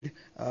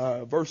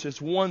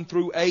verses 1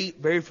 through 8.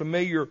 Very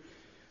familiar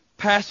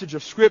passage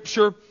of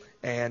Scripture.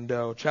 And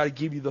I'll try to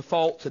give you the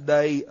thought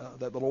today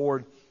that the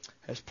Lord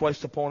has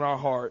placed upon our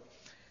heart.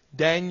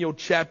 Daniel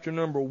chapter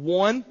number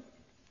 1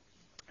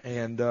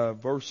 and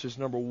verses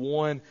number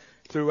 1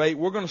 through 8.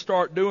 We're going to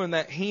start doing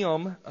that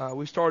hymn.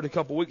 We started a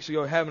couple weeks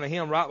ago having a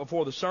hymn right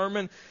before the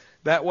sermon.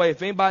 That way,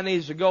 if anybody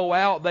needs to go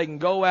out, they can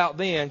go out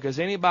then, because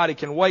anybody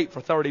can wait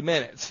for 30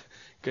 minutes.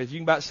 Because you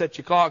can about set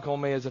your clock on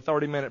me as a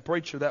 30-minute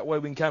preacher. That way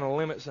we can kind of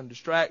limit some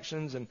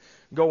distractions and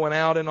going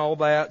out and all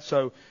that.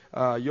 So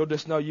you'll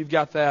just know you've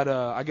got that,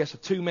 I guess, a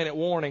 2-minute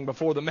warning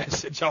before the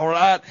message, all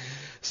right?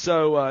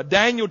 So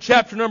Daniel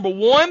chapter number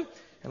 1,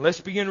 and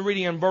let's begin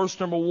reading in verse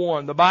number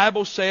 1. The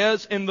Bible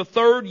says, "In the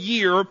 3rd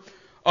year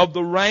of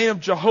the reign of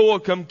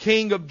Jehoiakim,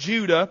 king of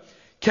Judah,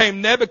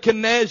 came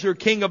Nebuchadnezzar,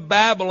 king of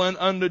Babylon,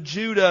 unto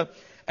Judah,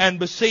 and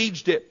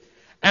besieged it.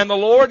 And the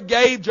Lord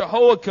gave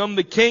Jehoiakim,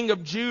 the king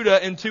of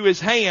Judah, into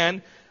his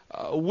hand,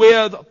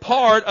 with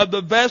part of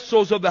the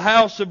vessels of the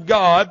house of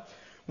God,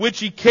 which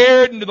he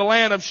carried into the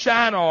land of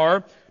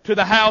Shinar, to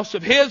the house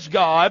of his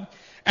God.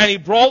 And he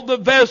brought the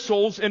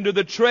vessels into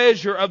the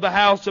treasure of the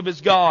house of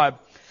his God.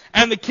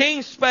 And the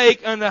king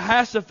spake unto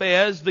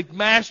Ahasuerus, the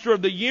master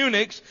of the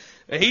eunuchs,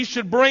 that he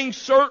should bring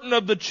certain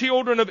of the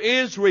children of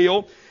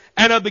Israel,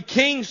 and of the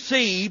king's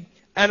seed,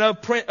 and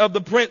of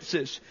the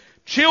princes,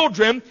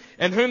 children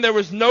in whom there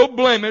was no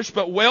blemish,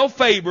 but well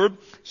favored,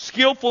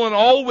 skillful in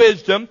all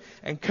wisdom,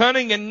 and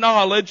cunning in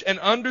knowledge, and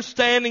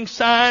understanding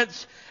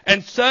science,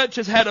 and such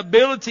as had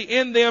ability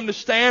in them to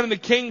stand in the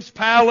king's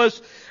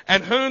palace,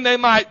 and whom they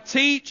might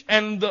teach,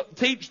 and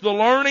teach the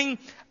learning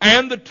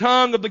and the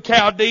tongue of the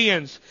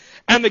Chaldeans.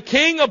 And the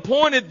king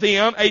appointed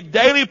them a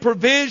daily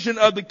provision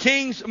of the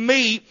king's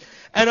meat,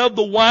 and of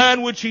the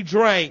wine which he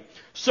drank,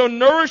 so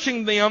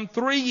nourishing them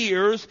 3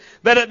 years,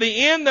 that at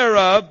the end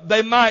thereof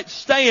they might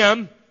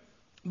stand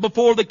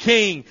before the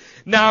king.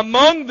 Now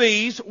among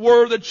these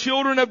were the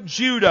children of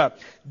Judah,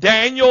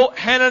 Daniel,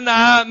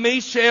 Hananiah,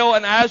 Mishael,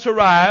 and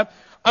Azariah,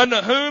 unto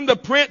whom the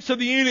prince of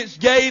the eunuchs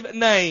gave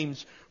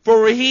names.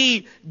 For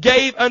he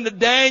gave unto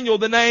Daniel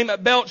the name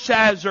of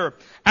Belshazzar,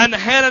 and to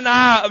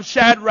Hananiah of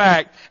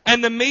Shadrach,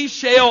 and to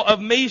Mishael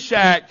of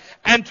Meshach,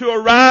 and to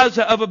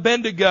Ariza of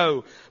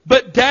Abednego.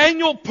 But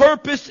Daniel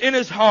purposed in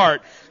his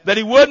heart that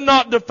he would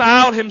not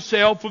defile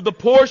himself with the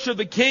portion of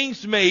the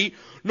king's meat,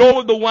 nor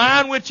with the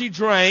wine which he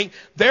drank.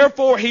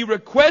 Therefore he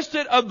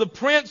requested of the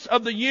prince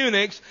of the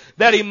eunuchs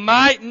that he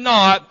might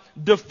not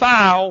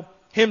defile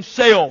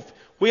himself."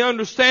 We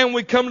understand when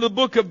we come to the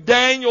book of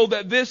Daniel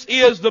that this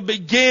is the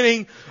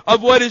beginning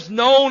of what is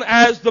known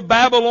as the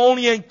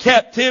Babylonian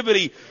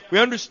captivity. We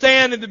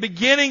understand in the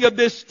beginning of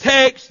this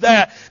text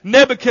that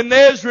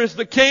Nebuchadnezzar is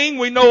the king.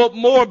 We know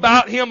more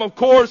about him, of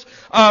course,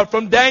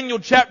 from Daniel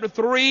chapter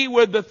 3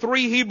 with the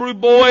 3 Hebrew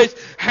boys,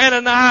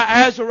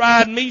 Hananiah,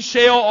 Azariah, and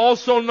Mishael,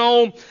 also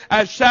known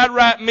as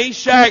Shadrach,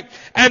 Meshach,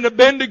 and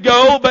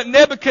Abednego. But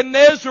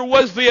Nebuchadnezzar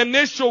was the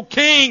initial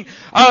king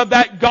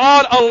that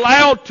God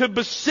allowed to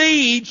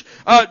besiege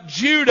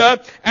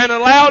Judah and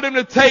allowed him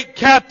to take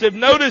captive.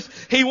 Notice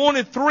he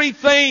wanted 3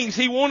 things.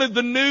 He wanted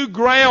the new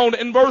ground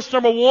in verse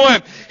number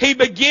 1. He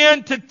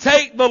began to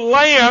take the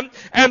land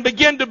and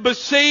begin to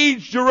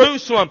besiege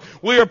Jerusalem.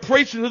 We are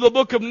preaching through the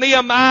book of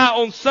Nehemiah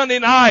on Sunday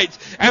nights.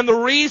 And the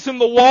reason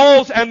the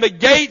walls and the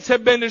gates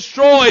have been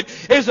destroyed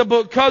is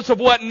because of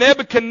what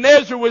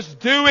Nebuchadnezzar was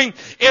doing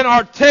in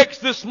our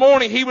text this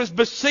morning. He was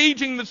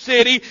besieging the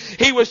city.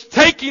 He was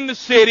taking the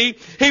city.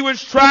 He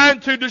was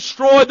trying to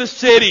destroy the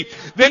city.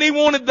 Then he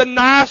wanted the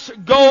nice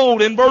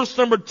gold in verse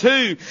number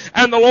 2.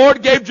 And the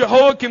Lord gave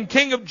Jehoiakim,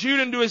 king of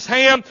Judah, into his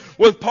hand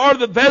with part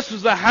of the vessels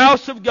of the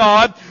house of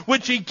God,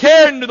 which he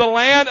carried into the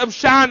land of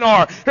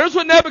Shinar. Here's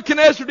what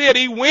Nebuchadnezzar did.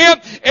 He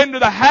went into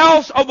the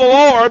house of the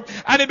Lord,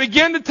 and he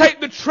began to take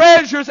the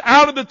treasures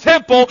out of the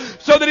temple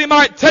so that he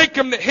might take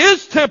them to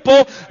his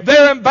temple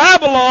there in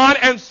Babylon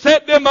and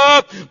set them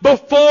up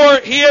before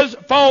his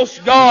false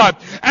god.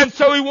 And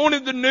so he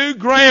wanted the new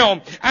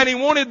ground, and he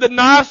wanted the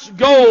nice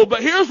gold.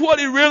 But here's what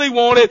he really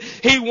wanted.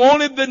 He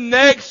wanted the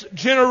next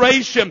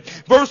generation.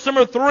 Verse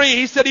number 3,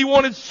 he said he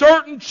wanted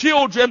certain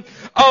children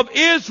of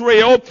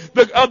Israel,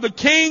 of the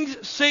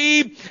king's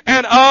seed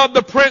and of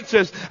the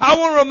princes. I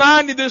want to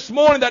remind you this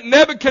morning that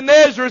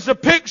Nebuchadnezzar is a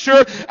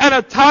picture and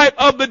a type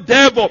of the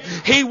devil.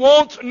 He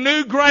wants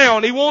new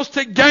ground. He wants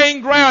to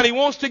gain ground. He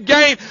wants to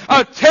gain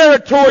a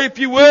territory, if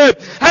you would.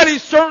 And he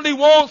certainly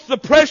wants the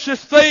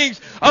precious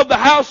things of the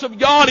house of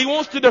God. He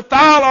wants to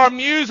defile our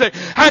music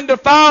and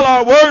defile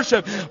our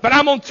worship. But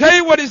I'm going to tell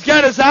you what he's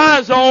got his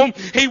eyes on.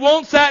 He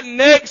wants that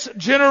next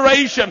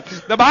generation.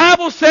 The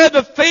Bible said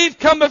the thief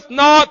cometh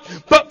not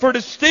but for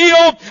to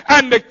steal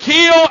and to kill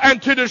kill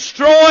and to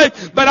destroy,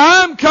 but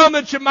I'm come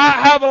that you might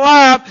have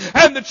life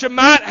and that you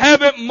might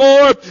have it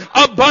more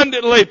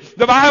abundantly.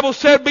 The Bible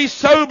said, be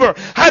sober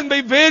and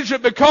be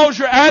vigilant, because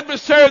your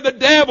adversary, the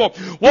devil,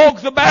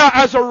 walks about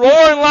as a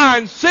roaring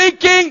lion,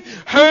 seeking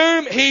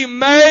whom he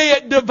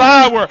may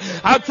devour.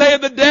 I'll tell you,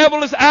 the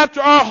devil is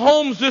after our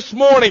homes this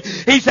morning.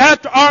 He's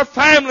after our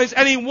families,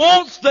 and he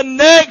wants the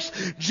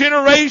next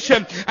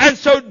generation. And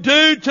so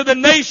due to the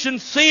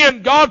nation's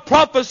sin, God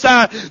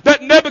prophesied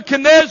that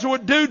Nebuchadnezzar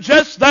would do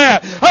just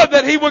that.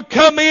 That he would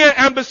come in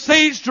and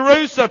besiege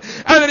Jerusalem,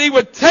 and that he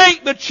would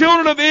take the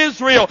children of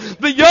Israel,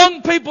 the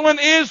young people in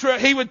Israel,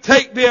 he would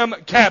take them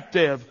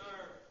captive.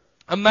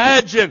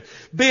 Imagine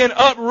being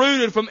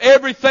uprooted from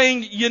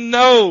everything you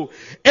know,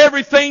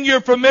 everything you're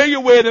familiar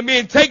with, and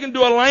being taken to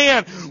a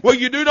land where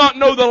you do not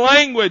know the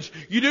language,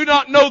 you do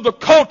not know the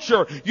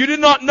culture, you do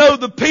not know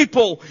the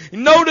people.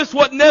 Notice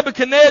what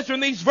Nebuchadnezzar,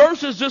 in these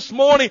verses this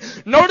morning,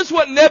 notice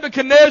what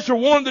Nebuchadnezzar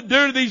wanted to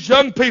do to these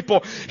young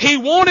people. He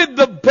wanted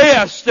the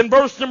best. In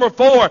verse number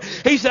 4,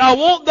 he said, I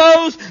want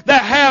those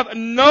that have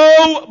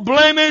no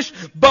blemish,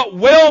 but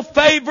well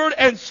favored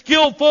and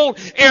skillful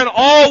in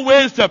all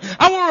wisdom.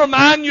 I want to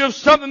remind you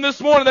of something this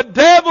morning.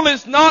 The devil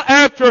is not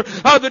after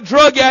the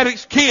drug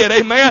addict's kid.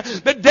 Amen.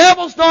 The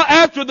devil's not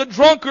after the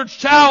drunkard's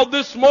child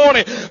this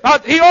morning.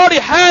 He already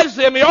has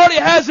them. He already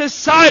has his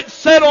sights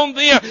set on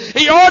them.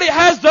 He already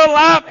has their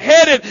life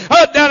headed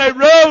down a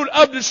road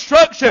of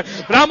destruction.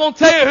 But I'm going to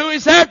tell you who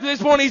he's after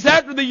this morning. He's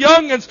after the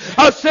youngins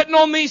sitting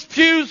on these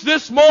pews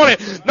this morning.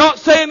 Not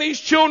saying these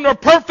children are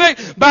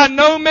perfect. By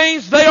no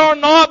means they are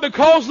not,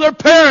 because their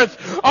parents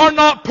are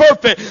not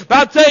perfect. But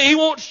I tell you, he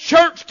wants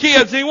church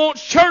kids. He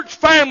wants church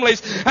families.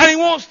 And he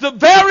wants the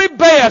very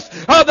best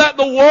that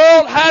the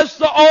world has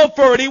to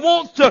offer. And he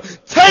wants to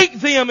take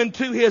them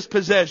into his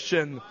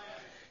possession.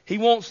 He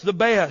wants the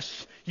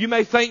best. You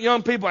may think,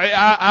 young people,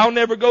 I'll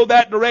never go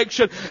that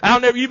direction.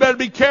 You better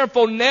be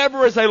careful.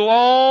 Never is a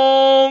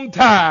long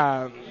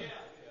time.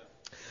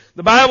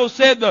 The Bible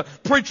said, the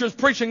preacher was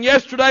preaching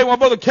yesterday while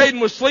Brother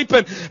Caden was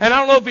sleeping, and I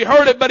don't know if he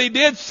heard it, but he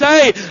did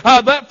say,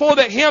 that for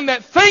that him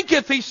that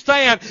thinketh he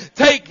stand,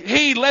 take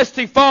heed lest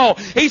he fall.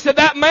 He said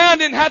that man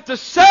didn't have to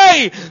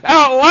say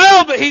out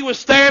loud that he was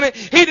standing.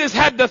 He just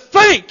had to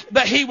think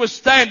that he was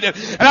standing.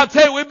 And I'll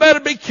tell you, we better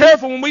be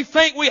careful when we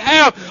think we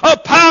have a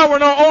power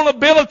in our own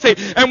ability,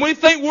 and we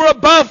think we're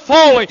above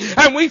falling,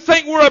 and we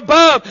think we're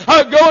above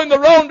going the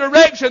wrong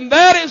direction.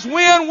 That is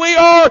when we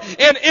are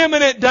in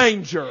imminent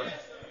danger.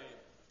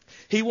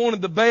 He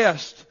wanted the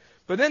best.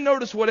 But then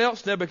notice what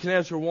else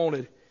Nebuchadnezzar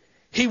wanted.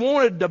 He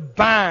wanted to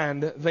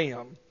bind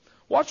them.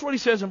 Watch what he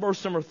says in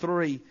verse number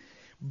 3.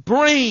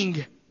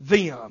 Bring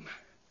them.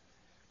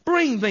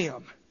 Bring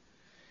them.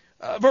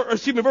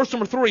 Verse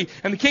number 3.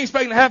 And the king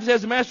spake unto Haphaz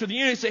as the master of the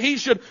eunuchs, that he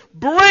should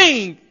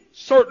bring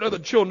certain of the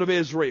children of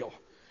Israel.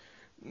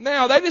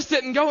 Now, they just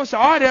didn't go and say,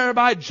 all right,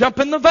 everybody, jump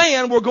in the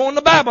van. We're going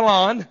to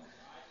Babylon.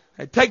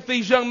 They take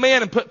these young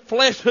men and put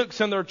flesh hooks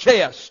in their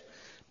chest.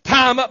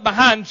 Tie them up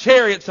behind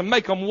chariots and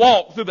make them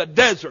walk through the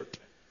desert.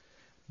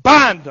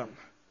 Bind them.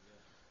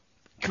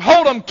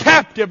 Hold them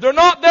captive. They're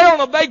not there on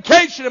a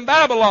vacation in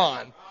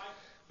Babylon.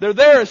 They're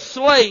there as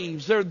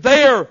slaves. They're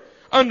there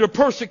under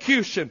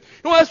persecution.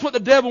 You know, that's what the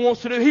devil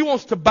wants to do. He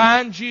wants to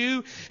bind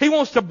you. He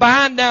wants to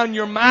bind down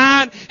your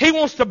mind. He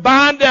wants to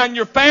bind down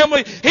your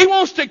family. He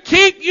wants to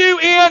keep you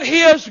in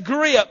his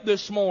grip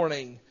this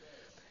morning.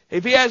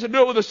 If he has to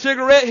do it with a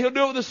cigarette, he'll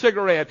do it with a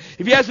cigarette.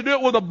 If he has to do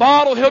it with a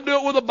bottle, he'll do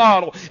it with a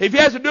bottle. If he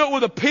has to do it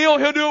with a pill,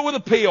 he'll do it with a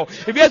pill.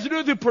 If he has to do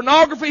it through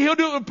pornography, he'll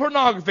do it with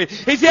pornography.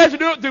 If he has to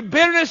do it through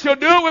bitterness, he'll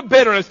do it with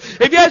bitterness.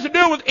 If he has to do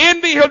it with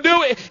envy, he'll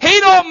do it. He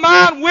don't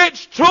mind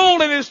which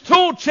tool in his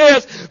tool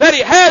chest that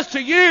he has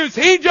to use.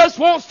 He just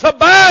wants to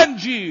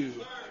bind you.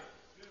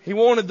 He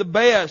wanted the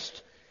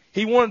best.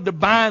 He wanted to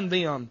bind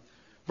them.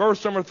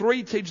 Verse number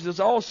 3 teaches us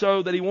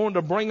also that he wanted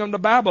to bring them to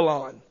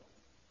Babylon.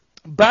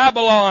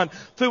 Babylon,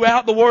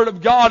 throughout the Word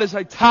of God, is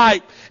a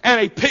type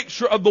and a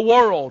picture of the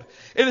world.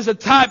 It is a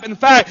type. In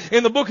fact,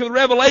 in the book of the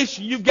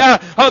Revelation, you've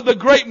got the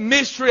great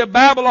mystery of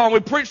Babylon. We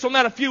preached on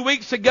that a few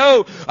weeks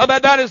ago,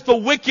 about that is the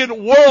wicked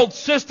world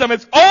system.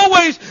 It's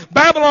always,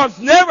 Babylon's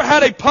never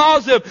had a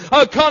positive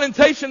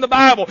connotation in the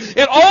Bible.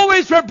 It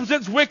always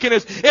represents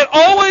wickedness. It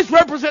always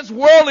represents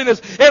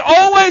worldliness. It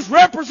always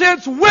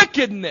represents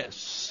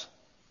wickedness.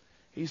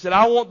 He said,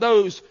 I want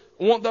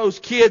those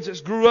kids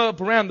that grew up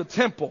around the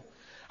temple.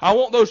 I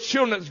want those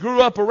children that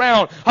grew up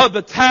around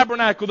the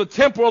tabernacle, the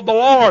temple of the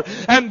Lord,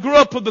 and grew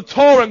up with the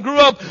Torah, and grew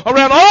up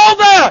around all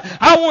that.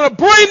 I want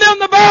to bring them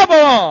to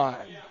Babylon.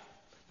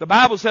 The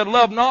Bible said,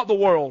 love not the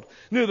world,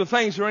 neither the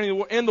things that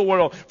are in the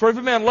world. For if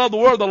a man love the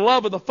world, the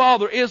love of the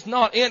Father is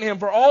not in him.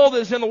 For all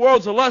that is in the world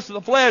is the lust of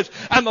the flesh,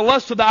 and the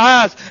lust of the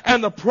eyes,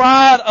 and the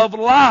pride of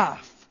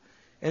life.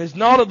 And is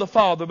not of the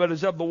Father, but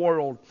is of the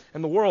world.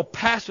 And the world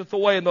passeth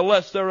away, and the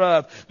lust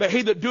thereof. But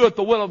he that doeth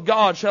the will of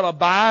God shall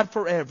abide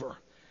forever.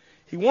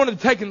 He wanted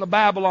to take them to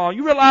Babylon.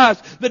 You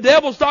realize the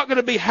devil's not going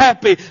to be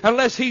happy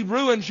unless he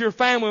ruins your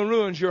family and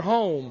ruins your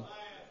home.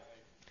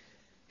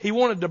 He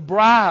wanted to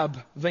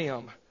bribe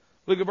them.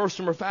 Look at verse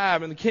number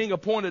 5. And the king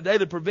appointed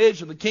daily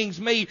provision of the king's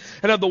meat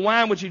and of the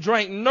wine which he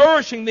drank,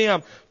 nourishing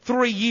them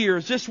 3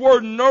 years. This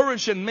word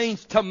nourishing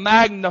means to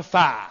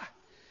magnify.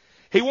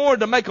 He wanted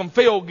to make them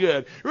feel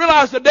good.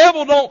 Realize the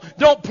devil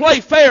don't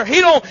play fair.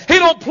 He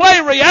don't play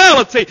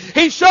reality.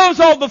 He shows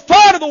all the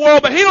fun of the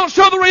world, but he don't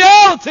show the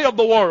reality of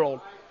the world.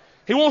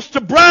 He wants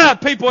to bribe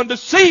people and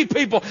deceive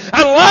people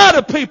and lie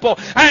to people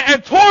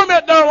and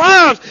torment their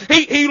lives.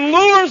 He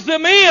lures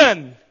them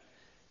in.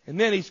 And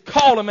then he's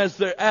caught them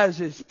as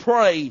his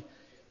prey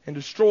and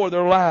destroy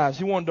their lives.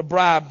 He wanted to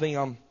bribe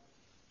them.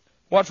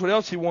 Watch what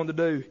else he wanted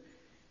to do.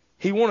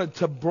 He wanted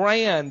to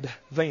brand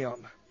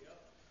them.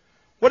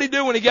 What did he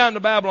do when he got into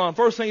Babylon?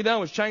 First thing he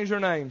done was change their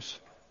names.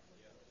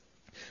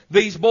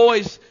 These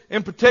boys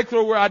in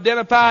particular were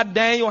identified: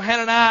 Daniel,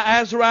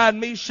 Hananiah, Azariah, and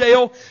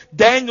Mishael.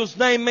 Daniel's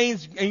name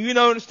means, and you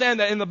know,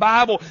 understand that in the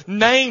Bible,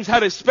 names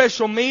had a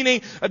special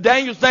meaning.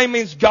 Daniel's name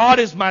means God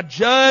is my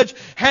judge.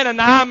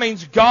 Hananiah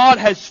means God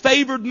has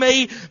favored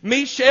me.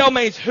 Mishael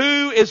means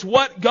who is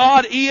what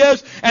God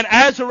is. And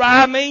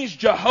Azariah means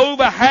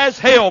Jehovah has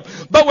help.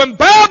 But when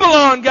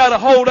Babylon got a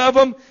hold of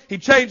him, he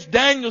changed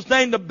Daniel's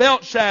name to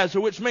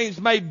Belshazzar, which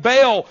means may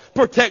Baal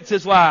protect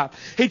his life.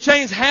 He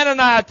changed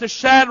Hananiah to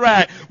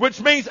Shadrach,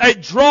 which means a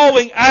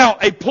drawing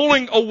out, a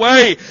pulling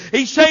away.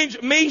 He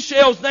changed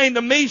Mishael's name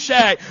to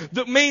Meshach,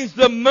 that means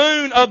the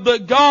moon of the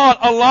God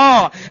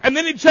Allah. And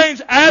then he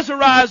changed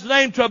Azariah's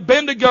name to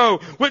Abednego,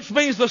 which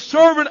means the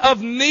servant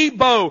of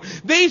Nebo.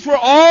 These were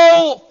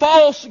all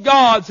false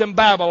gods in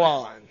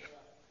Babylon.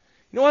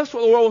 You know, that's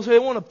what the world will say. They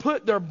want to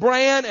put their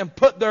brand and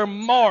put their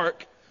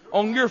mark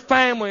on your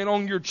family and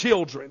on your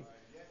children.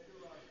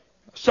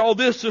 I saw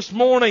this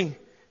morning.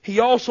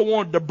 He also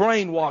wanted to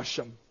brainwash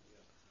them.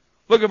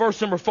 Look at verse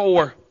number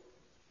 4.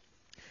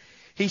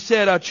 He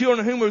said,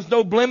 children whom there was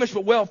no blemish,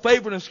 but well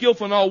favored and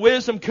skillful in all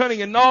wisdom,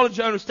 cunning and knowledge,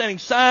 understanding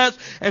science,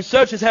 and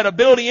such as had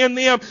ability in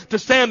them to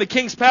stand in the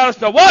king's palace.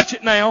 Now watch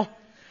it now.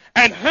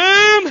 And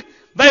whom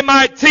they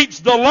might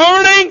teach the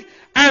learning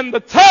and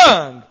the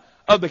tongue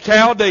of the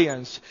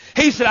Chaldeans.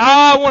 He said,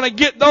 I want to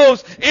get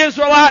those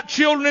Israelite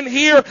children in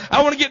here.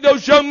 I want to get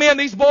those young men.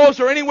 These boys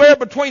are anywhere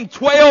between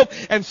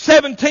 12 and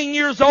 17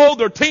 years old.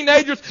 They're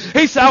teenagers.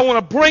 He said, I want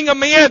to bring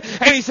them in.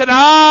 And he said,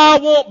 I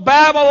want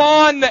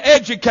Babylon to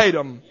educate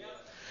them.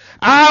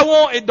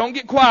 Don't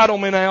get quiet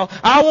on me now.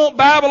 I want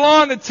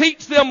Babylon to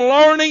teach them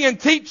learning and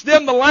teach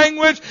them the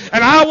language.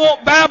 And I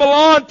want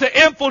Babylon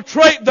to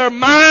infiltrate their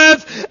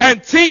minds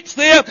and teach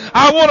them.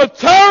 I want to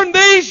turn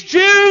these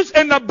Jews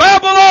into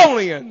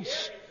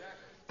Babylonians.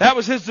 That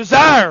was his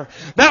desire.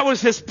 That was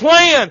his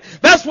plan.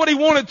 That's what he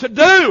wanted to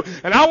do.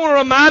 And I want to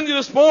remind you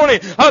this morning,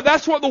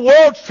 that's what the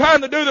world's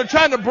trying to do. They're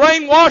trying to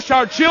brainwash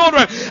our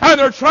children. And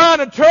they're trying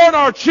to turn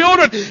our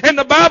children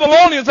into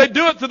Babylonians. They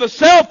do it through the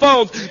cell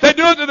phones. They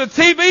do it through the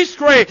TV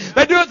screen.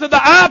 They do it through the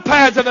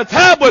iPads and the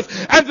tablets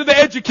and through the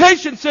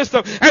education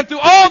system. And through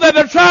all that,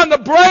 they're trying to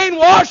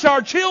brainwash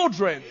our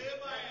children.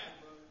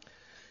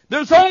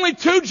 There's only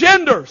 2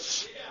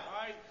 genders.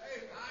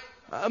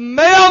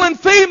 Male and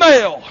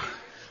female.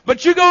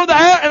 But you go to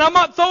and I'm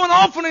not throwing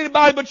off on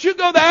anybody, but you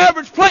go to the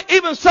average place,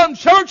 even some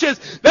churches,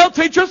 they'll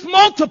teach us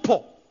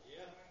multiple.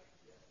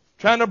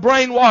 Trying to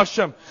brainwash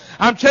them.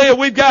 I'm telling you,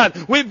 we've got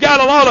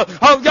a lot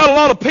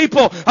of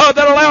people that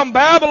are allowing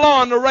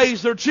Babylon to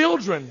raise their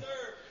children.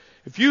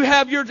 If you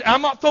have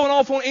I'm not throwing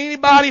off on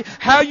anybody.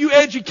 How you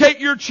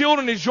educate your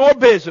children is your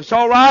business,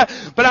 all right?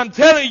 But I'm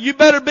telling you, you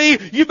better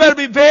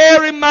be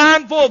very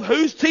mindful of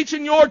who's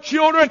teaching your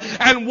children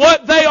and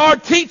what they are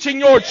teaching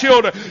your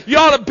children. You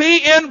ought to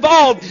be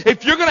involved.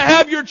 If you're going to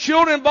have your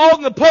children involved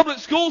in the public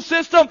school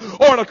system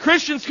or in a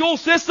Christian school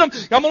system,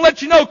 I'm going to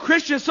let you know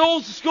Christian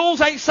schools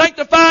ain't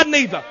sanctified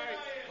neither.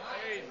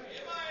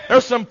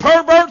 There's some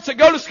perverts that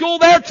go to school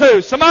there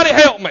too. Somebody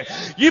help me.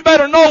 You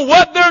better know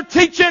what they're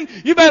teaching.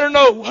 You better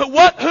know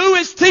who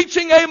is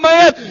teaching,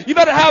 amen. You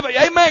better have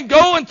amen,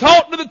 go and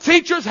talk to the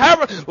teachers.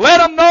 Let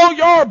them know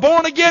you're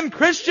born again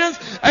Christians.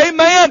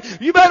 Amen.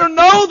 You better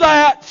know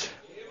that.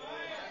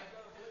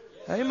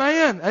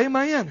 Amen.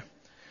 Amen.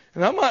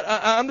 And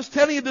I'm just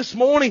telling you this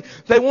morning,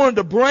 they wanted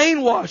to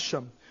brainwash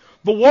them.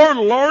 The word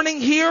learning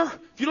here,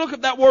 if you look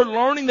at that word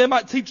learning, they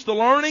might teach the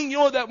learning. You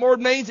know what that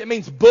word means? It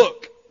means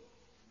book.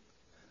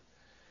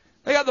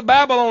 They got the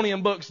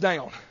Babylonian books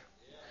down.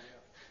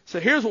 So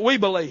here's what we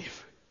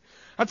believe.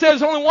 I tell you,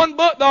 there's only one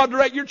book that'll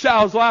direct your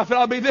child's life, and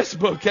that'll be this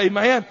book,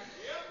 amen.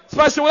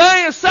 Somebody said, well, that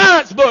ain't a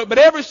science book, but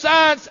every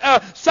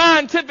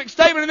scientific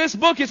statement in this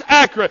book is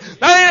accurate.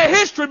 That ain't a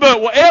history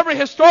book. Well, every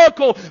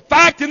historical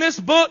fact in this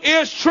book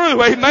is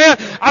true, amen.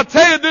 I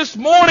tell you this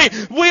morning,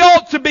 we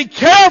ought to be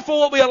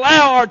careful what we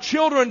allow our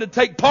children to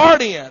take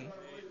part in.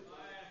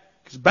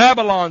 Because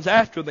Babylon's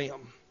after them.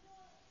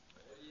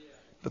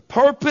 The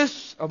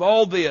purpose of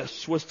all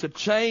this was to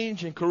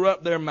change and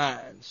corrupt their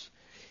minds.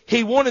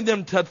 He wanted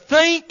them to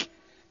think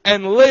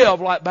and live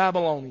like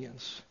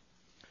Babylonians.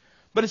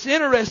 But it's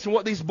interesting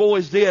what these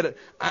boys did,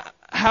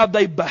 how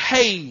they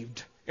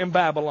behaved in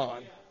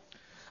Babylon.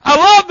 I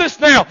love this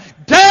now.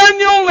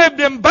 Daniel lived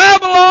in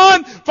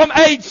Babylon from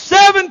age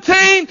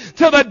 17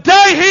 till the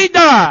day he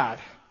died.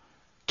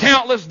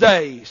 countless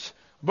days.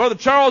 Brother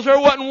Charles, there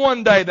wasn't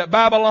one day that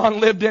Babylon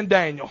lived in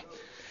Daniel.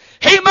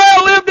 He may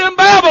have lived in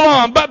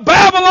Babylon, but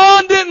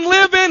Babylon didn't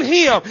live in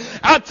him.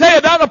 I tell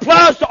you, that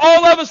applies to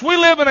all of us. We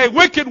live in a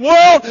wicked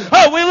world.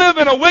 We live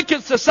in a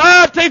wicked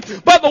society,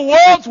 but the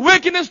world's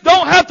wickedness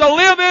don't have to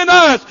live in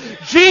us.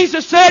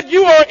 Jesus said,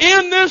 you are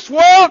in this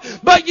world,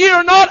 but ye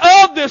are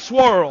not of this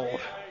world.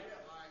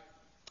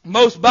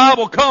 Most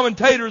Bible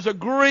commentators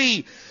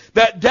agree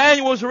that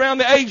Daniel was around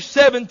the age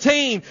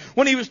 17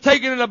 when he was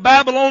taken into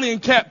Babylonian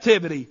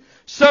captivity.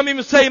 Some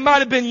even say he might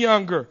have been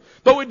younger.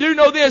 But we do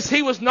know this,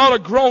 he was not a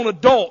grown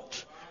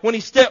adult when he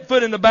stepped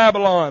foot into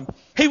Babylon.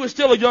 He was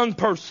still a young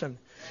person.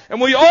 And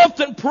we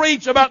often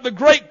preach about the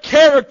great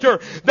character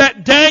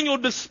that Daniel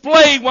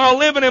displayed while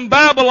living in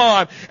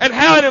Babylon and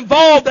how it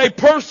involved a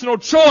personal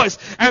choice.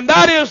 And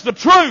that is the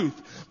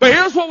truth. But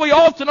here's what we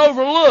often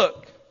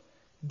overlook.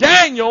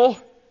 Daniel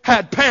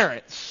had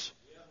parents.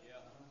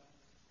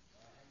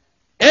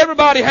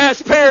 Everybody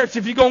has parents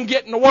if you're going to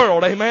get in the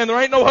world, amen.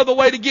 There ain't no other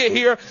way to get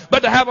here but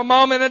to have a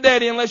mom and a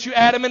daddy unless you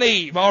Adam and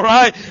Eve,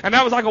 alright? And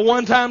that was like a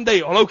one-time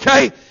deal,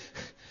 okay?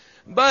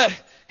 But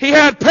he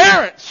had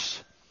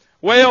parents.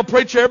 Well,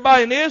 preacher,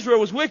 everybody in Israel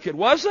was wicked,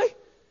 was he?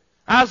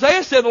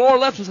 Isaiah said the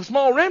Lord left us a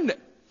small remnant.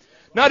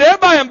 Not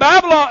everybody in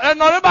Babylon,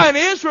 not everybody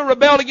in Israel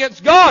rebelled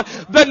against God.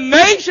 The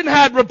nation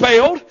had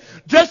rebelled,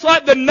 just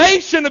like the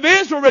nation of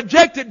Israel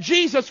rejected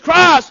Jesus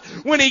Christ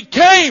when He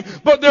came.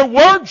 But there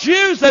were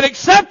Jews that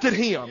accepted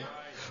Him.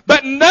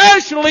 But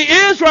nationally,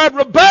 Israel had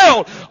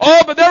rebelled.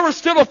 Oh, but there were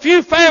still a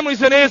few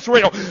families in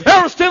Israel.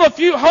 There were still a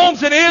few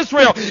homes in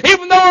Israel.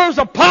 Even though there was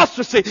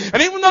apostasy,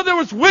 and even though there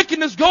was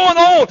wickedness going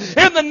on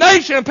in the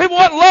nation, and people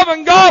weren't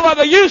loving God like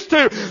they used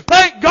to,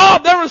 thank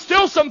God there were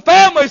still some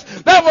families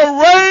that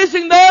were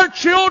raising their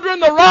children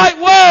the right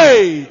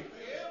way.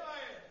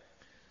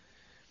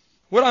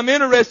 What I'm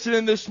interested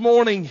in this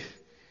morning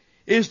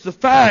is the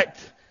fact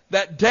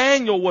that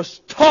Daniel was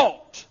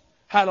taught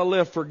how to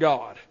live for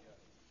God.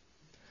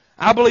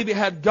 I believe he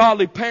had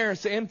godly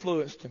parents that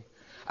influenced him.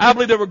 I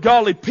believe there were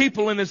godly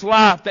people in his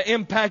life that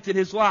impacted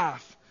his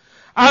life.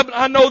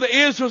 I know that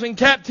Israel's in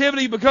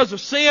captivity because of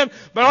sin,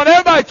 but not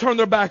everybody turned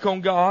their back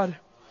on God.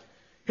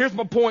 Here's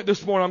my point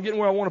this morning. I'm getting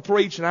where I want to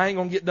preach, and I ain't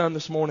going to get done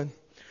this morning.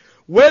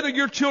 Whether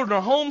your children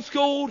are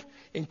homeschooled,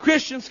 in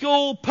Christian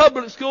school,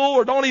 public school,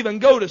 or don't even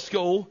go to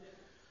school,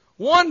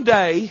 one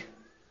day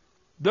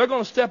they're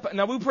going to step up.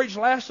 Now, we preached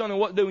last Sunday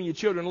what to do when your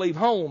children leave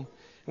home.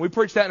 And we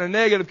preach that in a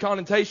negative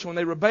connotation when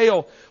they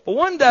rebel. But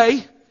one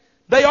day,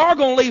 they are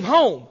going to leave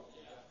home.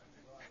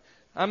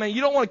 I mean,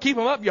 you don't want to keep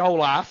them up your whole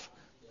life.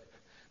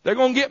 They're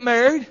going to get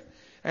married,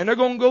 and they're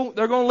going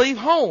to leave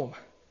home.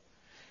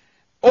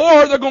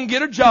 Or they're going to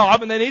get a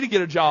job, and they need to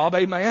get a job.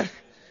 Amen.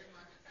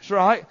 That's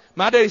right.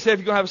 My daddy said if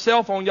you're going to have a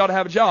cell phone, you ought to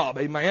have a job.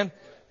 Amen.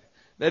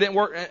 That didn't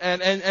work.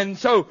 And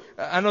so,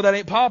 I know that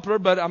ain't popular,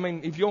 but I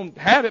mean, if you don't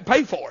have it,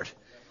 pay for it.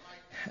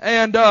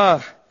 And,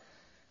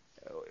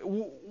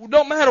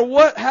 don't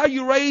matter how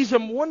you raise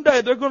them, one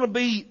day they're going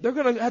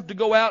to have to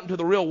go out into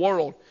the real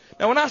world.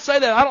 Now, when I say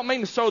that, I don't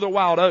mean to sow their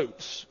wild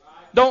oats.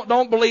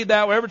 Don't believe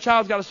that. Every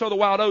child's got to sow the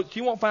wild oats.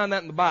 You won't find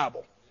that in the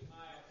Bible.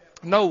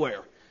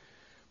 Nowhere.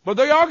 But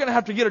they are going to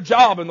have to get a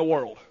job in the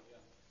world.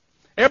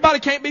 Everybody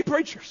can't be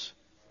preachers.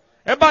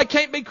 Everybody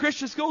can't be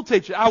Christian school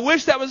teachers. I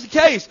wish that was the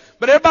case,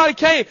 but everybody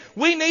can't.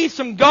 We need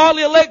some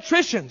godly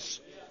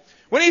electricians.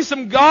 We need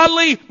some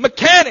godly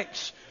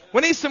mechanics.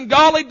 We need some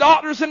godly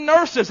doctors and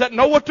nurses that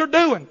know what they're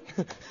doing.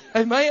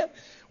 Amen.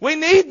 We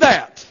need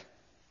that.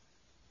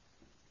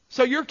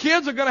 So your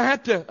kids are going to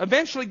have to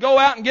eventually go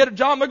out and get a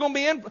job. They're going to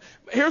be in.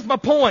 Here's my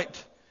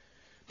point.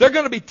 They're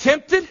going to be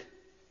tempted.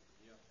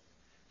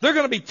 They're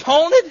going to be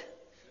taunted.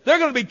 They're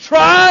going to be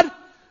tried.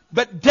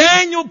 But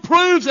Daniel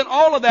proves in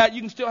all of that you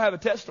can still have a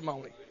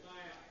testimony.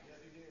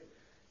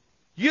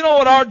 You know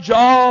what our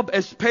job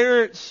as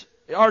parents,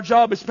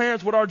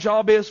 what our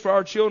job is for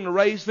our children to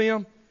raise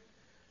them?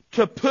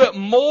 To put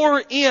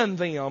more in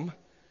them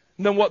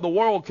than what the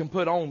world can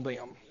put on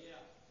them.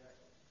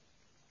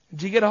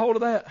 Did you get a hold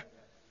of that?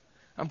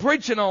 I'm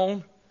preaching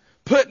on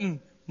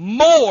putting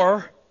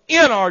more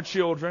in our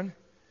children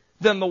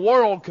than the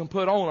world can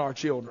put on our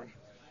children.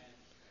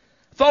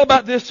 I thought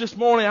about this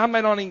morning. I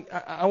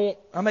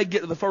may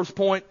get to the first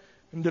point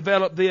and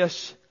develop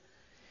this.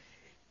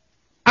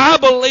 I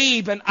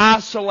believe in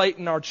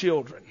isolating our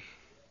children.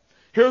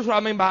 Here's what I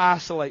mean by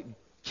isolating.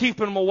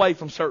 Keeping them away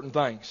from certain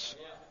things.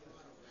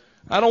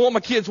 I don't want my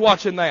kids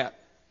watching that.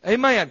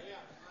 Amen.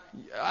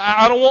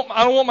 I don't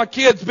want my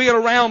kids being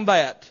around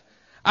that.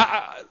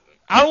 I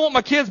don't want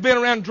my kids being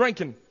around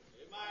drinking.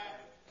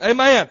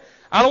 Amen.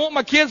 I don't want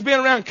my kids being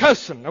around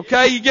cussing.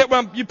 Okay,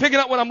 you picking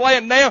up what I'm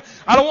laying down.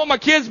 I don't want my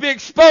kids to be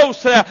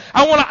exposed to that.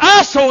 I want to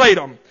isolate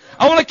them.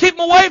 I want to keep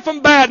them away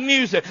from bad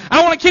music.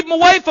 I want to keep them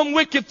away from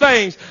wicked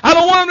things. I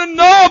don't want them to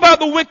know about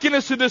the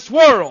wickedness of this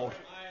world.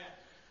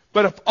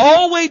 But if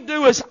all we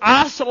do is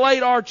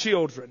isolate our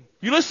children,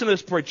 you listen to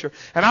this preacher,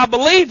 and I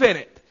believe in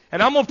it,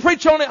 and I'm going to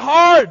preach on it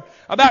hard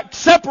about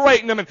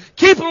separating them and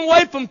keeping them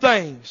away from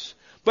things.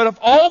 But if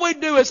all we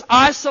do is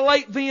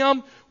isolate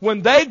them,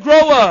 when they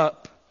grow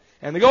up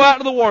and they go out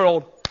to the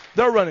world,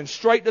 they're running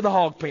straight to the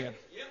hog pen.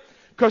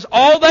 Because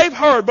all they've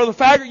heard, Brother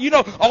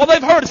Faggart, all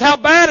they've heard is how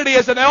bad it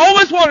is. And they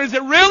always wonder, is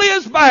it really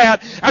as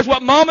bad as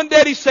what Mom and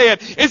Daddy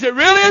said? Is it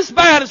really as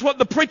bad as what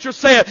the preacher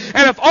said?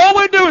 And if all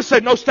we do is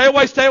say, no, stay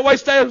away, stay away,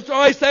 stay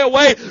away, stay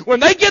away, when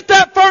they get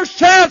that first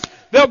chance,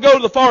 they'll go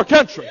to the far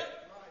country.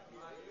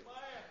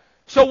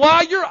 So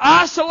while you're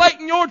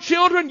isolating your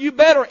children, you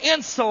better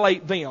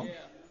insulate them.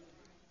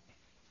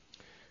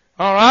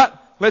 All right?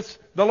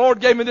 The Lord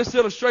gave me this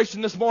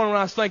illustration this morning when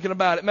I was thinking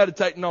about it,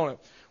 meditating on it.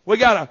 We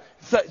got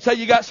say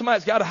you got somebody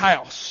that's got a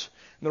house.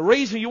 And the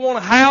reason you want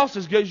a house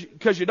is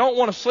because you don't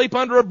want to sleep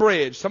under a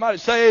bridge. Somebody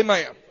say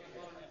amen.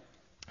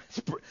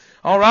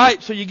 All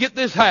right, so you get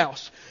this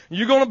house.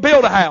 You're going to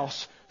build a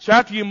house. So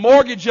after you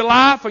mortgage your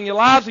life and your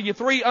lives of your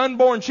 3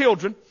 unborn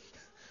children,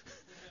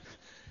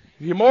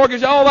 you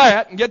mortgage all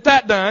that and get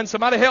that done.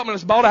 Somebody help me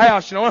that's bought a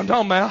house, you know what I'm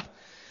talking about.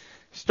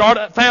 Start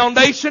a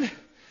foundation.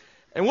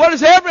 And what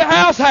does every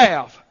house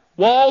have?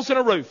 Walls and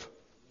a roof.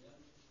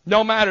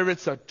 No matter if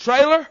it's a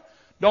trailer,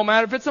 don't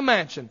matter if it's a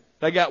mansion.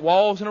 They got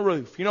walls and a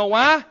roof. You know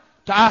why?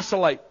 To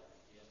isolate.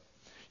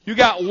 You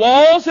got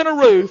walls and a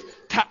roof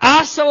to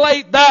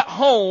isolate that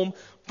home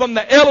from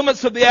the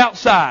elements of the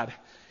outside.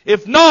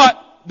 If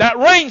not, that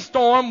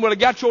rainstorm would have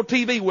got your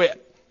TV wet.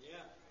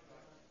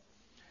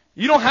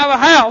 You don't have a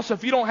house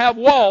if you don't have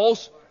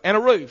walls and a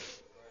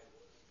roof.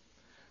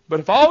 But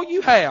if all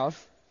you have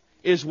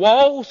is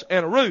walls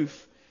and a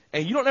roof,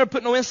 and you don't ever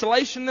put no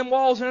insulation in them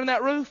walls and in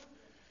that roof,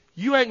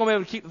 you ain't going to be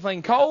able to keep the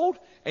thing cold,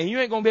 and you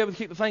ain't going to be able to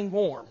keep the thing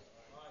warm.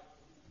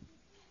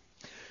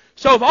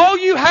 So if all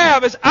you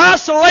have is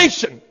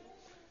isolation,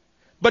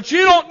 but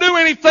you don't do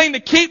anything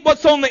to keep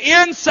what's on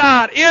the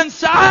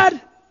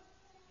inside,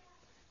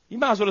 you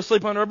might as well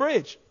sleep under a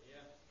bridge.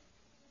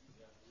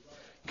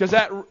 Because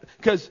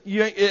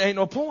it ain't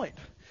no point.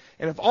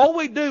 And if all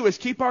we do is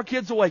keep our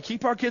kids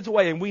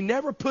away, and we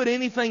never put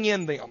anything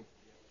in them,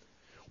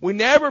 we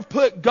never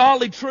put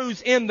godly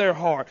truths in their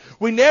heart.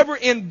 We never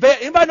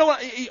invest. Anybody know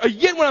are you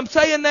getting what I'm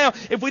saying now?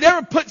 If we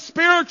never put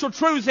spiritual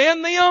truths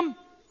in them,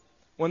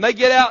 when they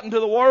get out into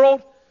the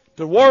world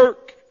to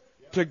work,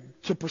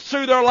 to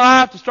pursue their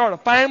life, to start a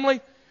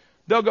family,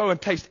 they'll go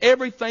and taste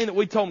everything that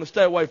we told them to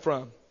stay away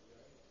from.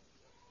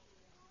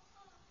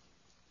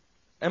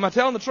 Am I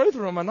telling the truth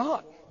or am I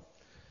not?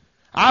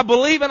 I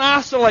believe in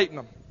isolating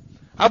them.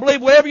 I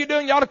believe whatever you're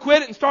doing, you ought to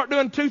quit it and start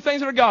doing 2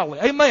 things that are godly.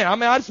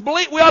 Amen. I just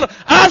believe we ought to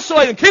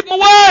isolate them, keep them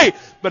away.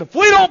 But if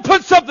we don't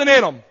put something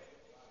in them,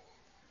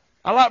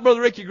 I like Brother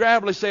Ricky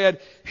Gravely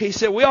said, he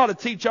said we ought to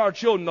teach our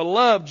children to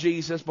love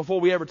Jesus before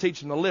we ever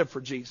teach them to live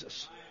for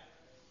Jesus.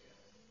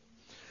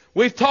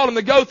 We've taught them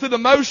to go through the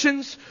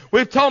motions.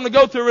 We've taught them to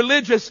go through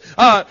religious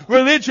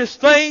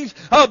things.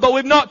 But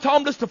we've not taught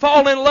them just to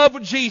fall in love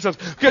with Jesus.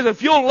 Because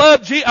if you'll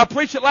love Jesus, I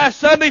preached it last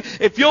Sunday,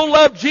 if you'll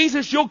love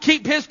Jesus, you'll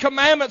keep His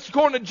commandments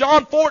according to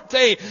John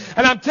 14.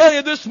 And I'm telling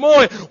you this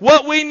morning,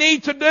 what we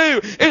need to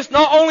do is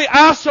not only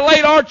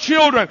isolate our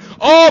children,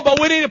 but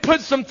we need to put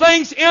some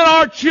things in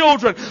our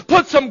children.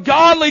 Put some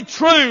godly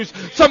truths,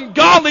 some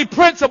godly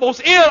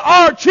principles in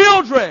our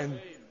children.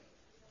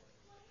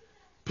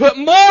 Put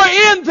more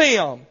in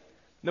them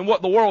than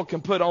what the world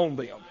can put on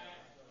them.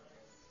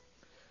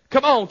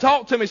 Come on,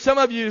 talk to me. Some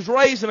of you is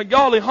raised in a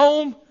godly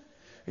home,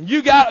 and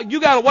you got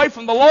away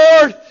from the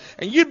Lord,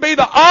 and you'd be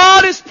the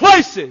oddest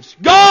places.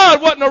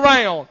 God wasn't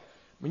around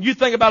when you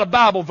think about a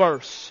Bible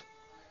verse.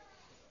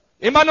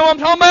 Anybody know what I'm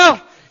talking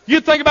about? You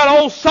think about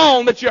an old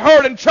song that you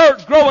heard in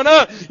church growing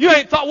up. You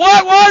ain't thought,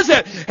 what was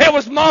it? It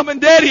was Mom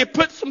and Daddy had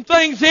put some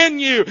things in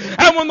you.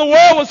 And when the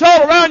world was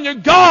all around you,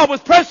 God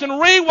was pressing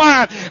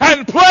rewind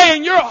and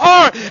playing your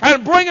heart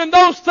and bringing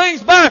those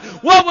things back.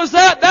 What was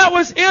that? That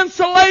was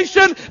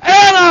insulation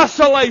and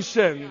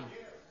isolation.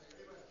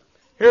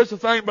 Here's the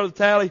thing, Brother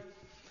Tally.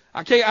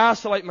 I can't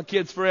isolate my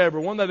kids forever.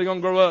 One day they're going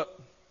to grow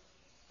up.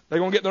 They're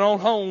going to get their own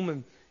home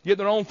and get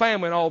their own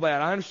family and all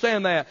that. I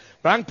understand that.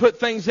 But I can put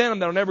things in them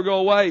that'll never go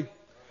away.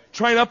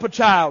 Train up a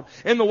child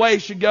in the way he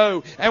should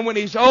go. And when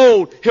he's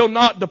old, he'll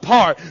not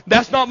depart.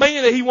 That's not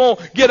meaning that he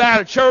won't get out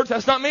of church.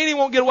 That's not meaning he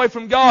won't get away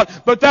from God.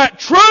 But that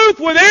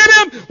truth within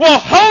him will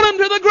hold him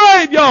to the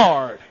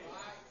graveyard.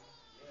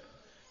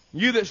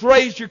 You that's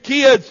raised your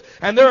kids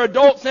and they're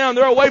adults now and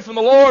they're away from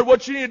the Lord,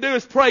 what you need to do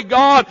is pray,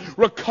 God,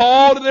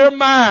 recall to their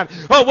mind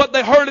what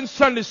they heard in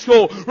Sunday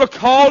school.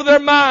 Recall to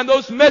their mind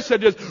those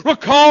messages.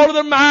 Recall to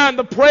their mind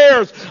the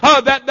prayers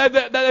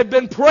that have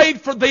been prayed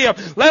for them.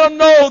 Let them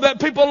know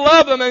that people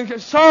love them and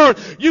concerned.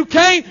 You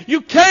can't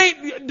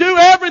do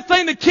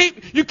everything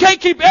you can't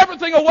keep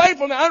everything away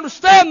from them. I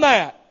understand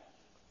that.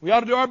 We ought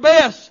to do our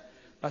best.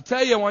 I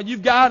tell you, when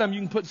you've got them, you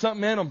can put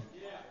something in them.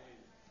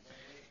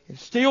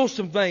 Steal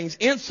some things.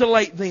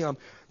 Insulate them.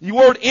 The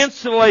word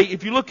insulate,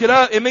 if you look it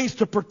up, it means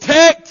to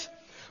protect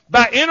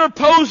by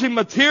interposing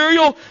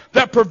material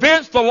that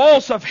prevents the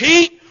loss of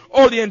heat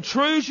or the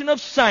intrusion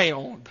of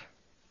sound.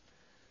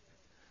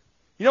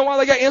 You know why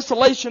they got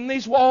insulation in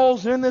these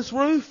walls and in this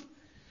roof?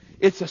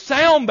 It's a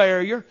sound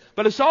barrier,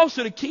 but it's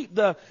also to keep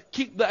the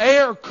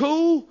air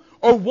cool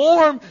or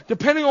warm,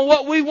 depending on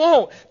what we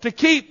want. To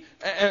keep,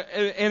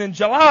 and in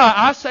July,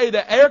 I say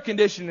that air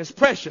conditioning is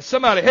precious.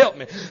 Somebody help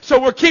me.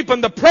 So we're keeping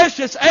the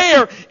precious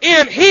air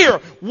in here.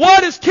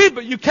 What is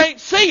keeping? You can't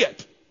see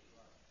it.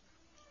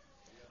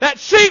 That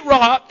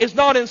sheetrock is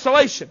not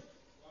insulation.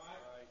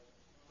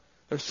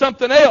 There's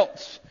something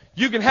else.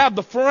 You can have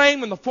the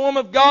frame in the form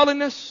of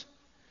godliness,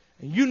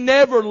 and you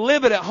never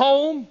live it at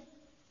home.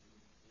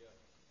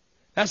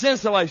 That's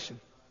insulation.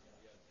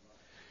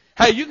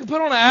 Hey, you can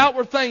put on an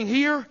outward thing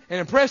here and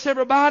impress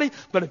everybody,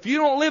 but if you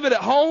don't live it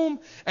at home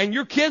and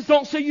your kids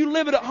don't see you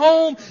live it at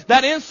home,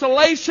 that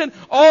insulation,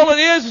 all it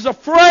is a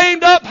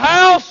framed up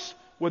house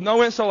with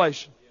no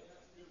insulation.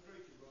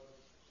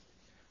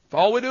 If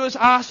all we do is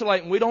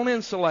isolate and we don't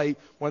insulate,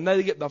 when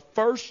they get the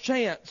first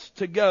chance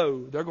to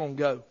go, they're going to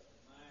go.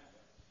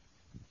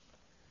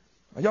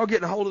 Are y'all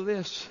getting a hold of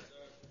this?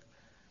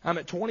 I'm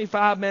at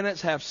 25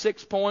 minutes, have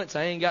 6 points.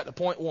 I ain't got to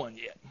point 1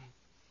 yet.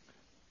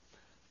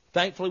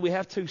 Thankfully, we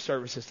have 2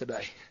 services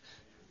today.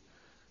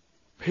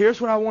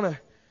 Here's what I want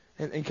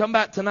to, and come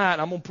back tonight.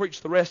 I'm going to preach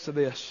the rest of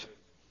this.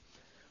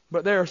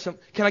 But there are some.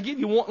 Can I give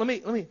you one? Let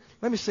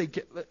me see.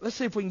 Let's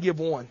see if we can give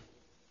one.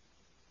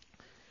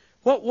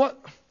 What?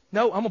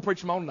 No, I'm going to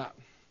preach them all night.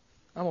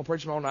 I'm going to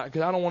preach them all night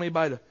because I don't want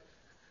anybody to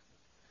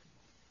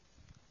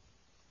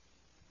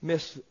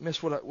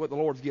miss what the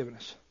Lord's given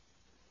us.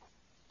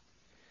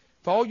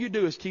 If all you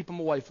do is keep them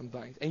away from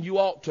things, and you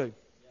ought to.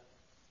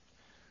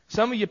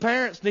 Some of your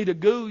parents need to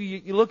Google.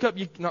 You look up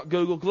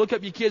look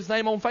up your kid's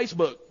name on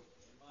Facebook.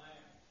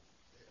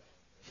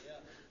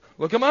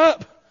 Look them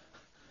up.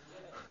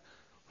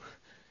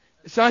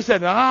 So I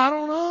said, I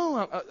don't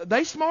know.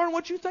 They smarter than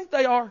what you think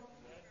they are.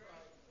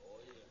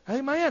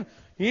 Amen.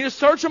 You need to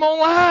search them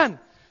online.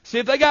 See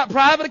if they got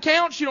private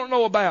accounts you don't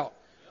know about.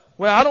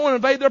 Well, I don't want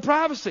to invade their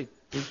privacy.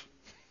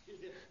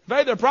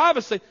 Invade their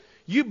privacy.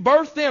 You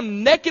birth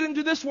them naked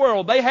into this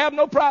world. They have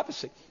no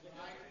privacy.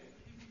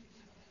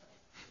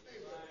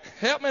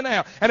 Help me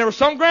now. And there was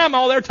some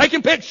grandma there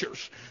taking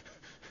pictures.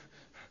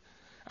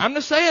 I'm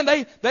just saying,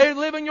 they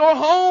live in your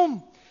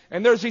home.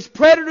 And there's these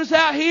predators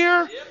out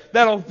here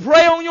that'll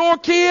prey on your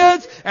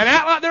kids and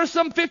act like there's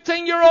some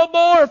 15-year-old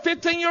boy or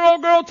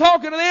 15-year-old girl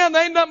talking to them.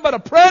 They ain't nothing but a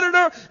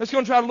predator that's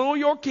going to try to lure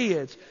your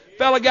kids.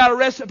 Fella got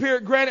arrested up here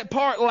at Granite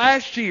Park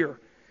last year.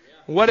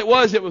 What it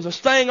was a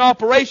sting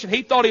operation.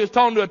 He thought he was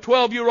talking to a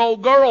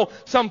 12-year-old girl,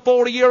 some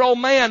 40-year-old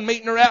man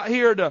meeting her out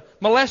here to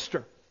molest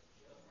her.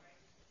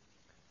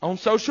 On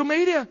social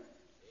media.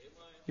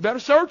 You better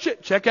search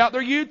it. Check out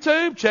their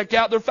YouTube. Check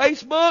out their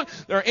Facebook,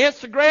 their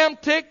Instagram,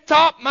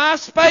 TikTok,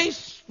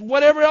 MySpace,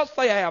 whatever else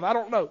they have. I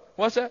don't know.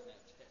 What's that?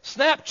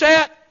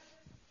 Snapchat.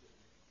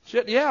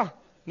 Shit, yeah.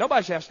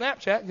 Nobody should have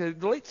Snapchat because it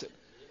deletes it.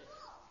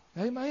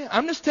 Amen.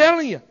 I'm just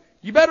telling you.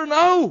 You better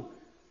know.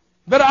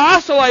 You better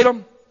isolate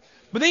them.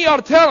 But then you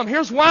ought to tell them,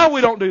 here's why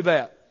we don't do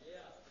that.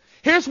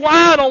 Here's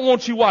why I don't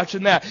want you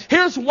watching that.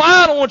 Here's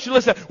why I don't want you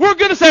listening. We're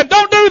good at saying,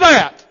 don't do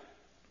that.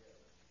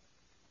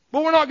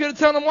 But we're not good at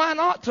telling them why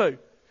not to.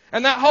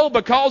 And that whole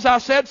because I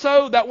said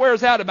so, that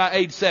wears out about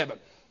age 7.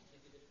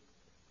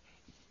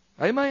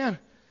 Amen.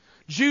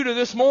 Judah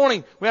this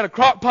morning, we had a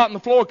crock pot on the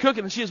floor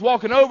cooking and she was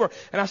walking over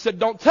and I said,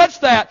 don't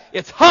touch that.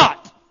 It's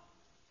hot.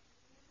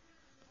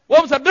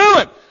 What was I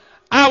doing?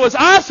 I was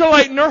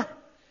isolating her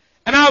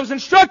and I was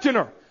instructing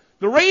her.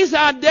 The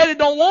reason Daddy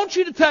don't want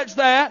you to touch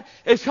that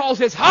is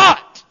because it's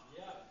hot.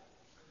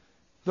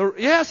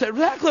 Yes,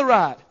 exactly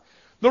right.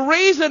 The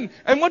reason,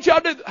 and what y'all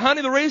do,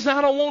 honey, the reason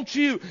I don't want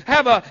you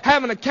have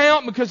an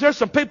account because there's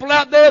some people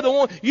out there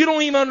you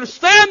don't even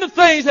understand the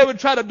things they would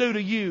try to do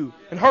to you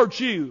and hurt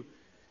you.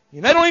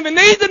 And they don't even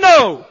need to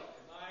know.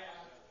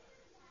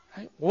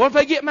 Hey, what if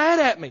they get mad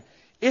at me?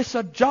 It's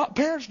a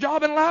parent's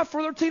job in life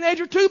for their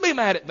teenager to be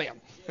mad at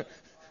them.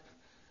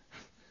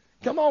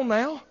 Come on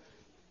now.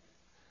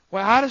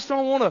 Well, I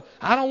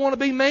don't want to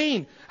be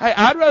mean. Hey,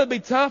 I'd rather be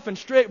tough and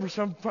strict for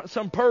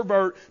some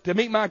pervert to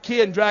meet my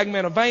kid and drag him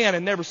in a van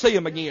and never see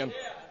him again.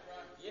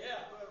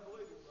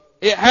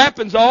 It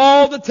happens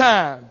all the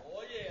time.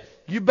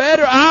 You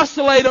better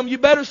isolate them. You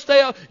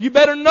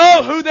better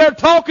know who they're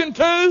talking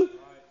to.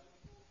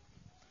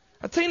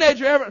 A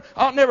teenager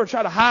ought never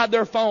try to hide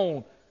their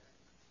phone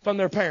from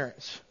their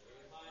parents.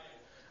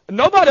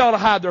 Nobody ought to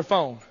hide their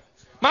phone.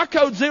 My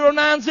code's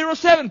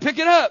 0907. Pick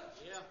it up.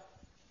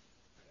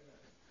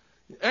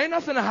 Ain't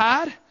nothing to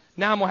hide.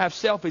 Now I'm going to have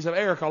selfies of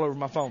Eric all over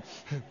my phone.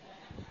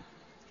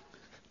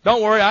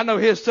 Don't worry, I know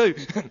his too.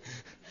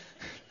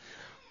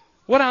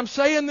 What I'm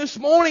saying this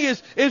morning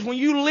is when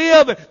you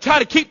live and try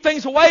to keep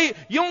things away,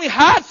 you only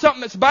hide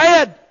something that's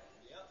bad.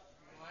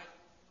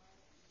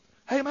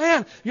 Hey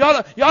man, you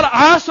ought to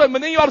isolate,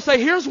 but then you ought to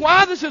say, here's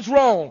why this is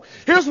wrong.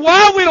 Here's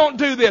why we don't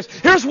do this.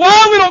 Here's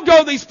why we don't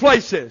go these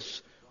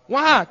places.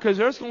 Why? Because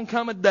there's going to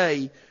come a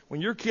day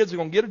when your kids are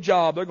going to get a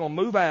job, they're going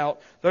to move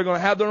out, they're going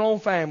to have their own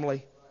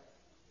family.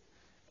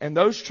 And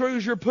those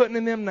truths you're putting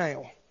in them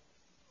now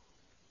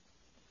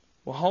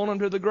will hold them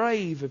to the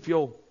grave if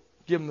you'll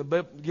give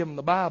them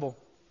the Bible,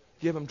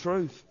 give them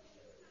truth.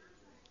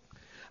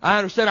 I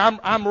understand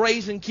I'm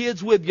raising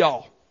kids with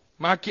y'all.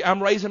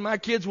 I'm raising my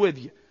kids with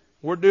you.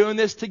 We're doing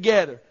this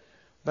together.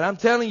 But I'm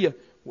telling you,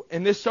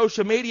 in this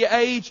social media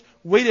age,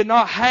 we did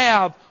not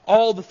have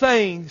all the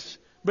things.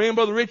 Me and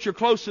Brother Rich are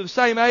close to the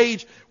same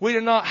age. We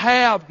did not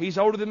have, he's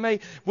older than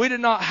me, we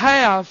did not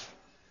have,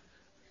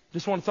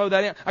 just want to throw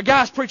that in. A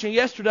guy's preaching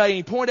yesterday and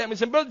he pointed at me and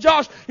said, Brother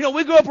Josh,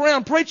 we grew up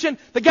around preaching.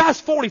 The guy's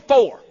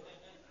 44.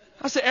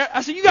 I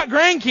said, you got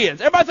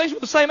grandkids. Everybody thinks we're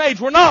the same age.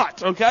 We're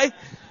not, okay?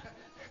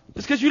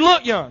 It's because you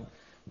look young.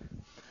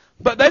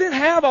 But they didn't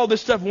have all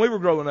this stuff when we were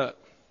growing up.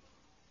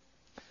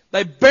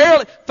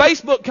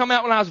 Facebook come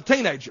out when I was a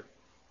teenager.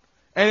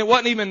 And it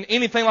wasn't even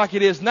anything like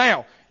it is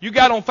now. You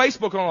got on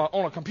Facebook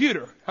on a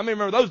computer. How many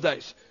remember those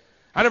days?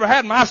 I never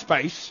had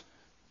MySpace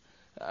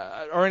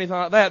or anything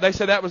like that. They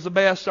said that was the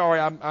best. Sorry,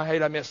 I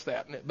hate I missed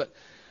that. But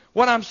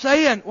what I'm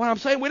saying,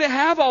 we didn't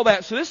have all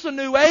that. So this is a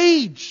new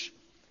age.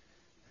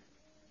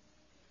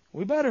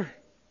 We better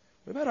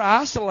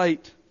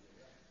isolate.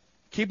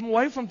 Keep them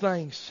away from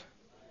things.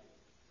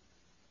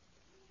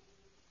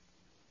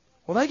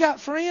 Well, they got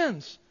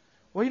friends.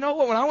 Well, you know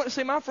what? When I went to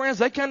see my friends,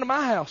 they came to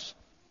my house.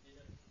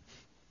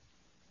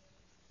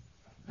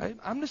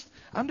 I'm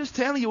just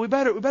telling you, we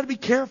better be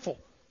careful.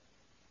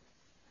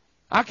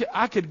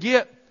 I could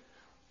get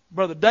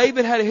Brother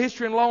David had a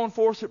history in law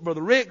enforcement.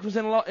 Brother Rick is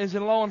in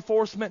law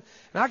enforcement,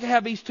 and I could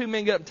have these two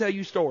men get up and tell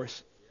you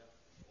stories.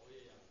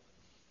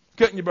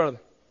 Couldn't you, brother?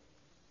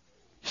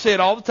 You say it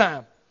all the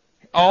time,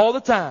 all the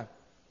time,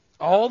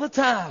 all the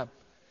time,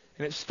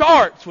 and it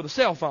starts with a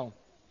cell phone.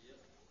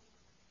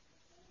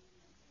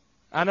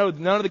 I know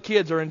none of the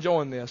kids are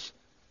enjoying this.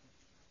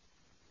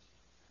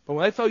 But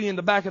when they throw you in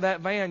the back of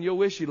that van, you'll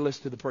wish you'd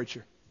listened to the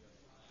preacher.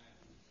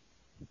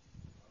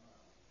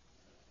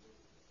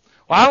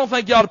 Well, I don't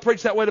think you ought to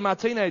preach that way to my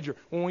teenager.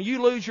 When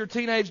you lose your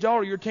teenage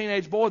daughter, your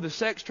teenage boy, the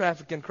sex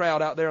trafficking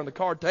crowd out there in the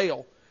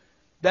cartel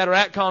that are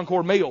at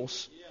Concord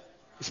Mills,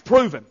 it's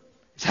proven.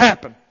 It's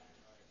happened.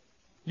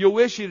 You'll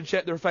wish you'd have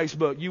checked their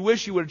Facebook. You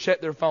wish you would have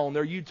checked their phone,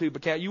 their YouTube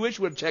account. You wish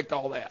you would have checked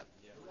all that.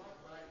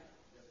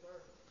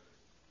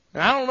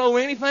 And I don't know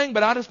anything,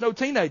 but I just know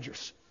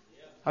teenagers.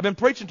 I've been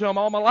preaching to them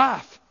all my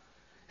life.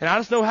 And I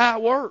just know how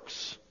it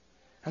works.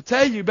 I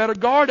tell you, you better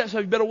guard that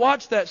stuff. You better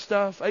watch that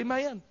stuff.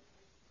 Amen.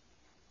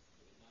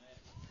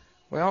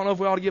 Well, I don't know if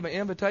we ought to give an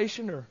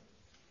invitation or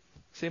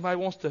see if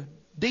anybody wants to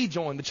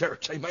de-join the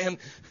church. Amen.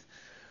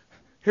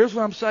 Here's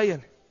what I'm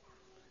saying.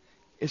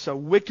 It's a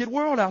wicked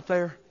world out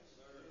there.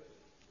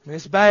 And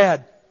it's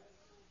bad.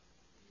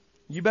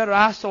 You better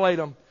isolate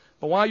them.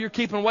 But while you're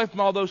keeping away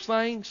from all those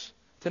things,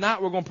 tonight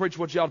we're going to preach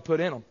what you ought to put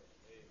in them.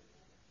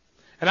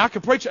 And I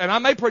can preach, and I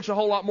may preach a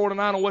whole lot more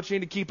tonight on what you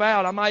need to keep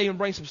out. I might even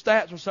bring some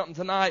stats or something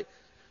tonight.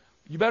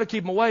 You better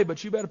keep them away,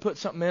 but you better put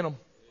something in them.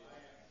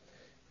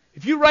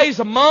 If you raise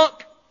a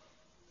monk,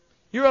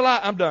 you're alive.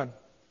 I'm done.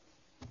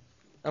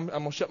 I'm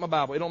going to shut my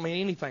Bible. It don't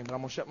mean anything, but I'm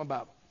going to shut my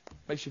Bible.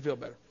 Makes you feel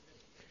better.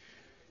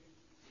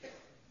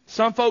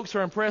 Some folks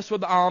are impressed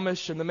with the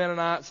Amish and the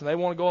Mennonites, and they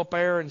want to go up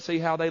there and see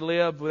how they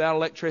live without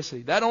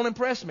electricity. That don't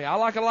impress me. I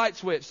like a light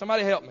switch.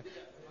 Somebody help me.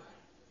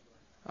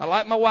 I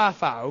like my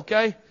Wi-Fi,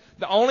 okay?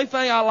 The only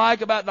thing I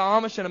like about the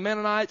Amish and the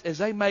Mennonites is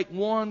they make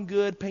one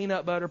good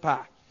peanut butter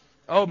pie.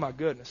 Oh, my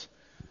goodness.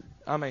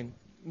 I mean,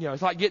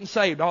 it's like getting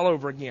saved all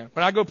over again.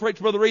 When I go preach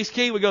Brother Reese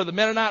Key, we go to the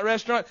Mennonite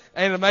restaurant.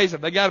 Ain't it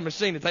amazing? They got a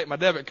machine to take my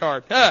debit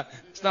card.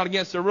 It's not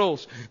against their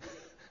rules.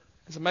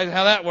 It's amazing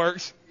how that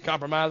works.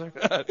 Compromiser.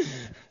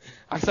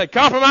 I say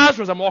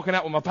compromiser as I'm walking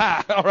out with my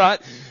pie, all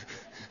right?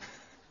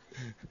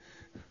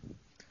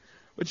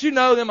 But them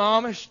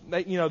Amish,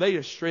 they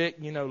just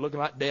strict, looking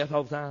like death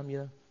all the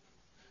time,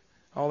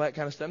 all that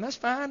kind of stuff. And that's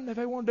fine if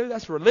they want to do that.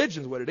 That's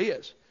religion's what it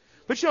is.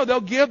 But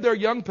they'll give their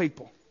young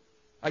people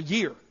a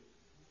year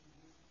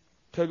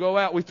to go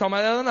out. We were talking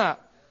about the other night.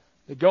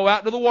 They go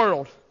out to the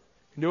world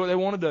and do what they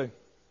want to do.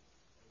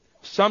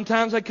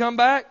 Sometimes they come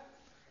back.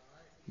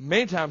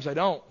 Many times they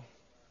don't.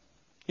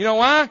 You know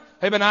why?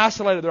 They've been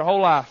isolated their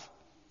whole life.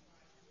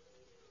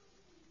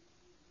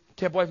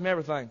 Kept away from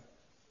everything.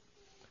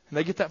 And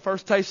they get that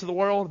first taste of the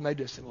world and they're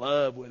just in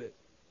love with it.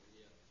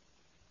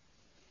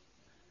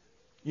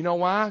 You know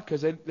why?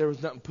 Because there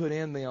was nothing put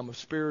in them of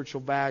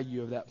spiritual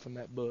value of that from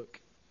that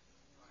book.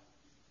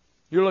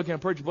 You're looking at a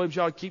preacher, believes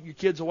you ought to keep your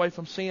kids away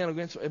from sin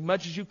as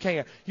much as you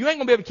can. You ain't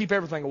going to be able to keep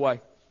everything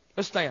away.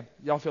 Let's stand.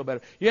 Y'all feel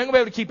better. You ain't going to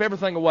be able to keep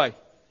everything away.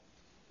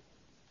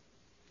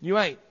 You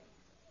ain't.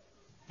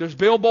 There's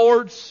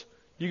billboards.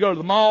 You go to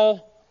the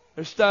mall.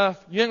 There's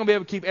stuff. You ain't going to be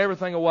able to keep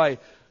everything away.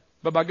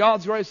 But by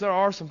God's grace, there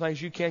are some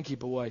things you can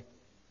keep away.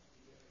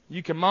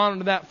 You can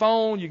monitor that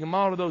phone. You can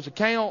monitor those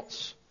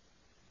accounts.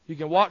 You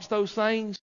can watch those things.